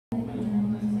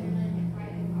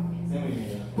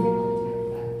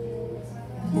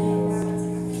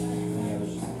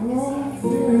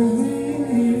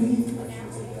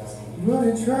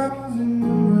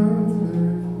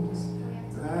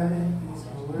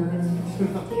I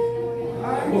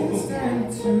can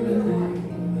stand to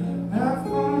have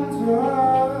fun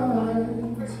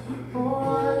twice, or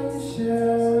I can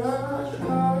share a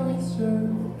culture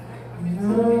with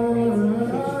her.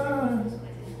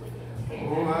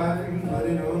 Oh, I can put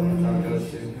it on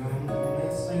she's gonna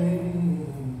missing.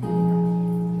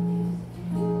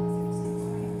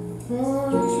 For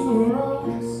two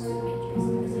rocks,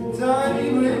 tiny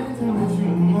with what you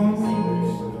want.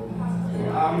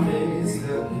 I miss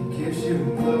that it gives you a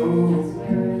glow,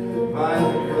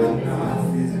 violet but not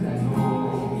physical.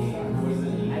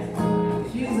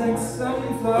 She's like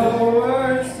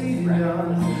sunflower seed on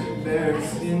bare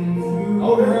skin,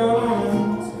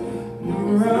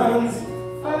 neurons,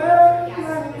 fire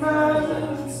like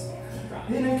mountains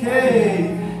in a cave.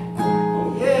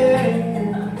 Yeah.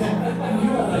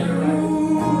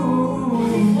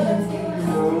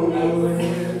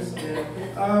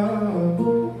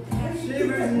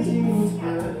 Shivers and tingles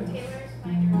spread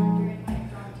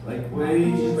like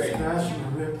waves crashing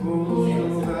ripples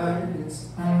of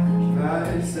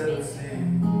vibes settle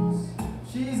seas.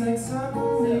 She's like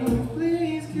something,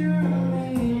 please cure me,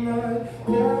 my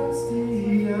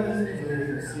nasty eyes.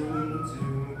 They seem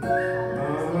too much.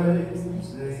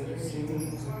 They seem too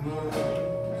much.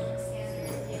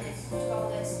 All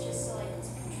this just so like to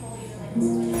control you, like this is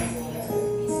what you have to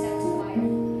be steps wide.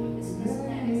 This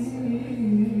and this and that.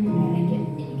 And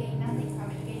you're getting nothing from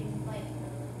it. You're getting like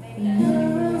maybe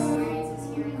different experiences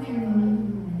here and there. But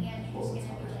in the end, you're just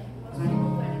gonna be like most people who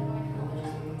end up going to college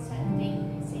set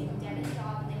dating the same dead end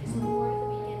job, and they just look forward to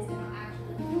the weekends. They're not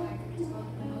actually living their life. They're just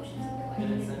going through the motions of their life. And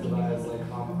incentivize like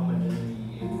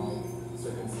homogeneity in like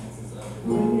circumstances of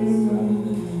rather than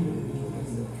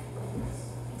individualistic.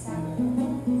 Exactly.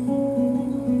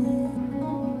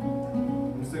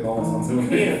 I'm just like all my songs over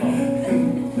here. I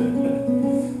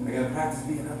gotta practice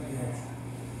being up here.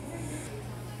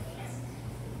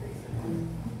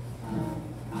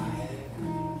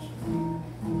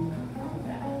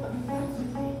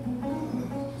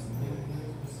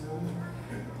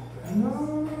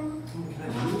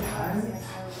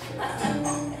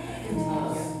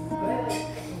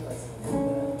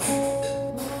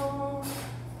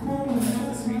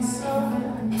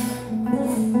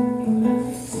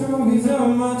 Stories on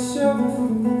my shelf,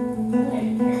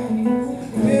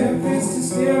 therapists to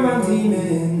scare my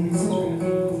demons.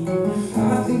 I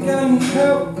think I need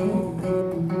help.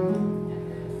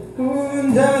 Moving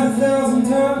down 1,000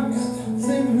 times,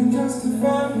 simply just to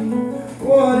find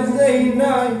what is day and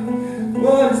night,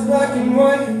 what is black and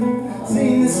white.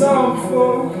 Seen this all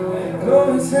before.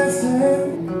 Oh, it's heads to head.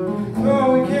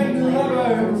 Oh, we can't be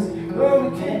lovers. Oh,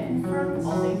 we can't be friends.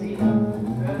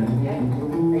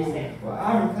 Well,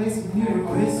 I'm replacing you with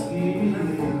whiskey.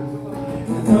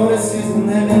 I know this isn't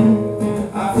heaven.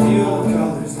 I feel the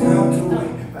colors melt away,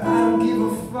 but I don't give a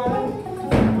fuck.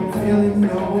 I'm feeling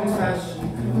no passion.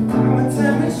 I'm a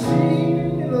time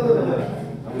machine.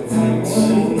 I'm a time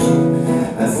machine.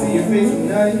 I see your face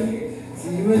tonight.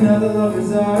 See you in other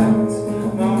lovers' eyes.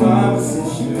 My mama says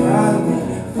she proud of me.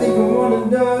 I think I wanna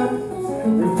die.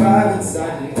 Revive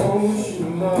inside the ocean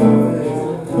of love.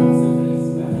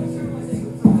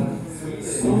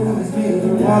 Soul is made of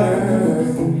water.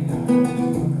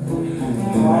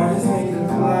 Heart is made of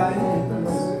glass.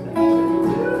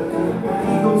 My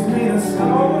ego's made of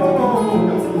stone.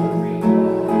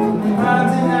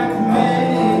 Mind's an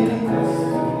acrobat.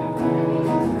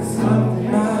 Something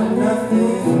out of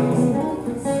nothing,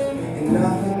 and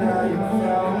nothing out of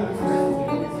found.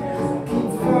 Keep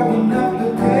fucking up the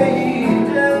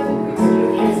pages,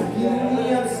 getting me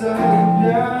upside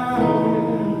down.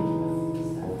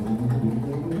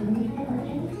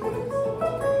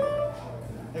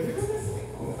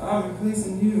 I'm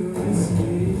replacing you with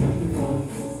whiskey.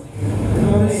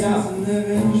 Notice I'm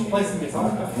living. Play some guitar.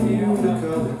 I feel the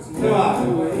colors melt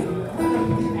away.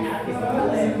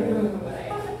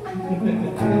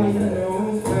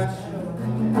 Old fashioned.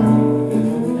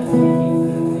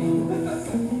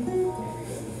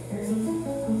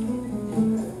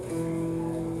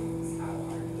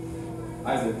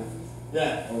 Isaac.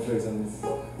 Yeah. I want to show you something.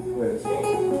 Wait.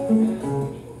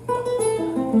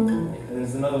 And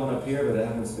there's another one up here, but I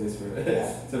have no space for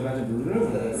it. So imagine. You know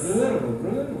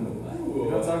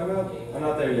what I'm talking about? I'm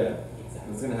not there yet.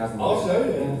 It's gonna happen. I'll show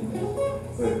you.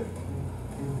 Wait.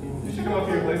 You should come up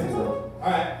here and play some stuff.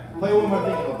 Alright, play one more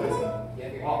thing and I'll play some.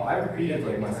 Oh, I repeated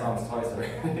like my songs twice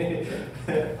already.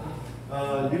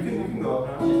 You can go up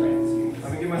now. I'm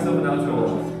gonna give myself an outro.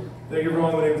 Thank you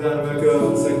everyone. My name is Adam Ecco.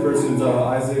 The second person's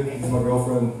Isaac. He's my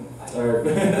girlfriend. Alright.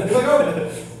 He's my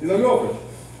girlfriend. He's my girlfriend.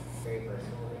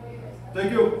 Thank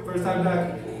you. First time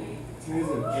back. It's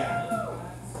music. Yeah.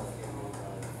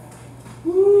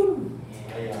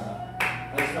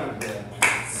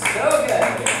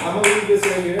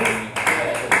 this right here?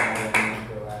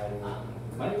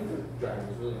 My Uber driver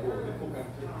was really cool. Really cool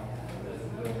competition.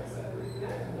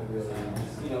 Really,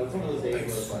 you know, it's one of those days where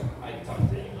it's like I can talk to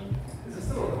anyone. Is this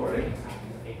still recording?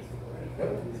 Yep.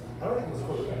 I don't think it was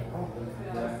recording.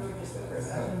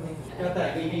 Got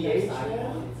that AVH?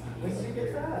 When did you get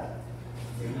that?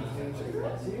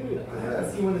 Dude, I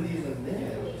haven't seen one of these in a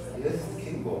minute. This is the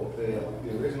King Bolt, the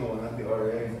original one, not the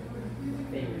RA.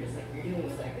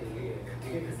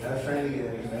 I was trying to get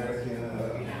an American,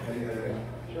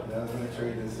 I was going to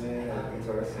trade this in at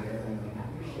Guitar Center, and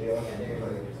they offered me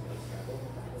like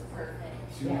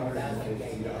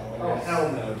 $250. Oh, hell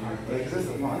no, dude. Like, is this a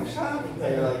pawn shop?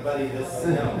 They're like, buddy, this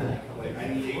no. Like, I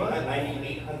need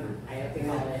 800. Yeah,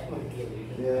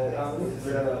 this is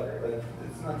like,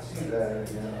 it's not too bad,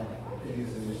 you know.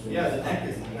 Yeah, the neck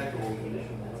is impeccable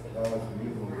condition. Oh, it's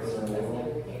beautiful.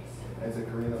 It's a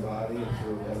Carina body, it's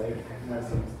really like, it has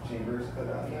some chambers cut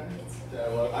out there. Yeah,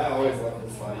 well, I always love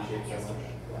this body shape so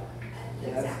much.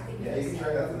 Yeah, you can try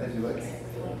it out and then you like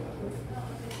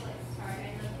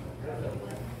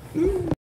it.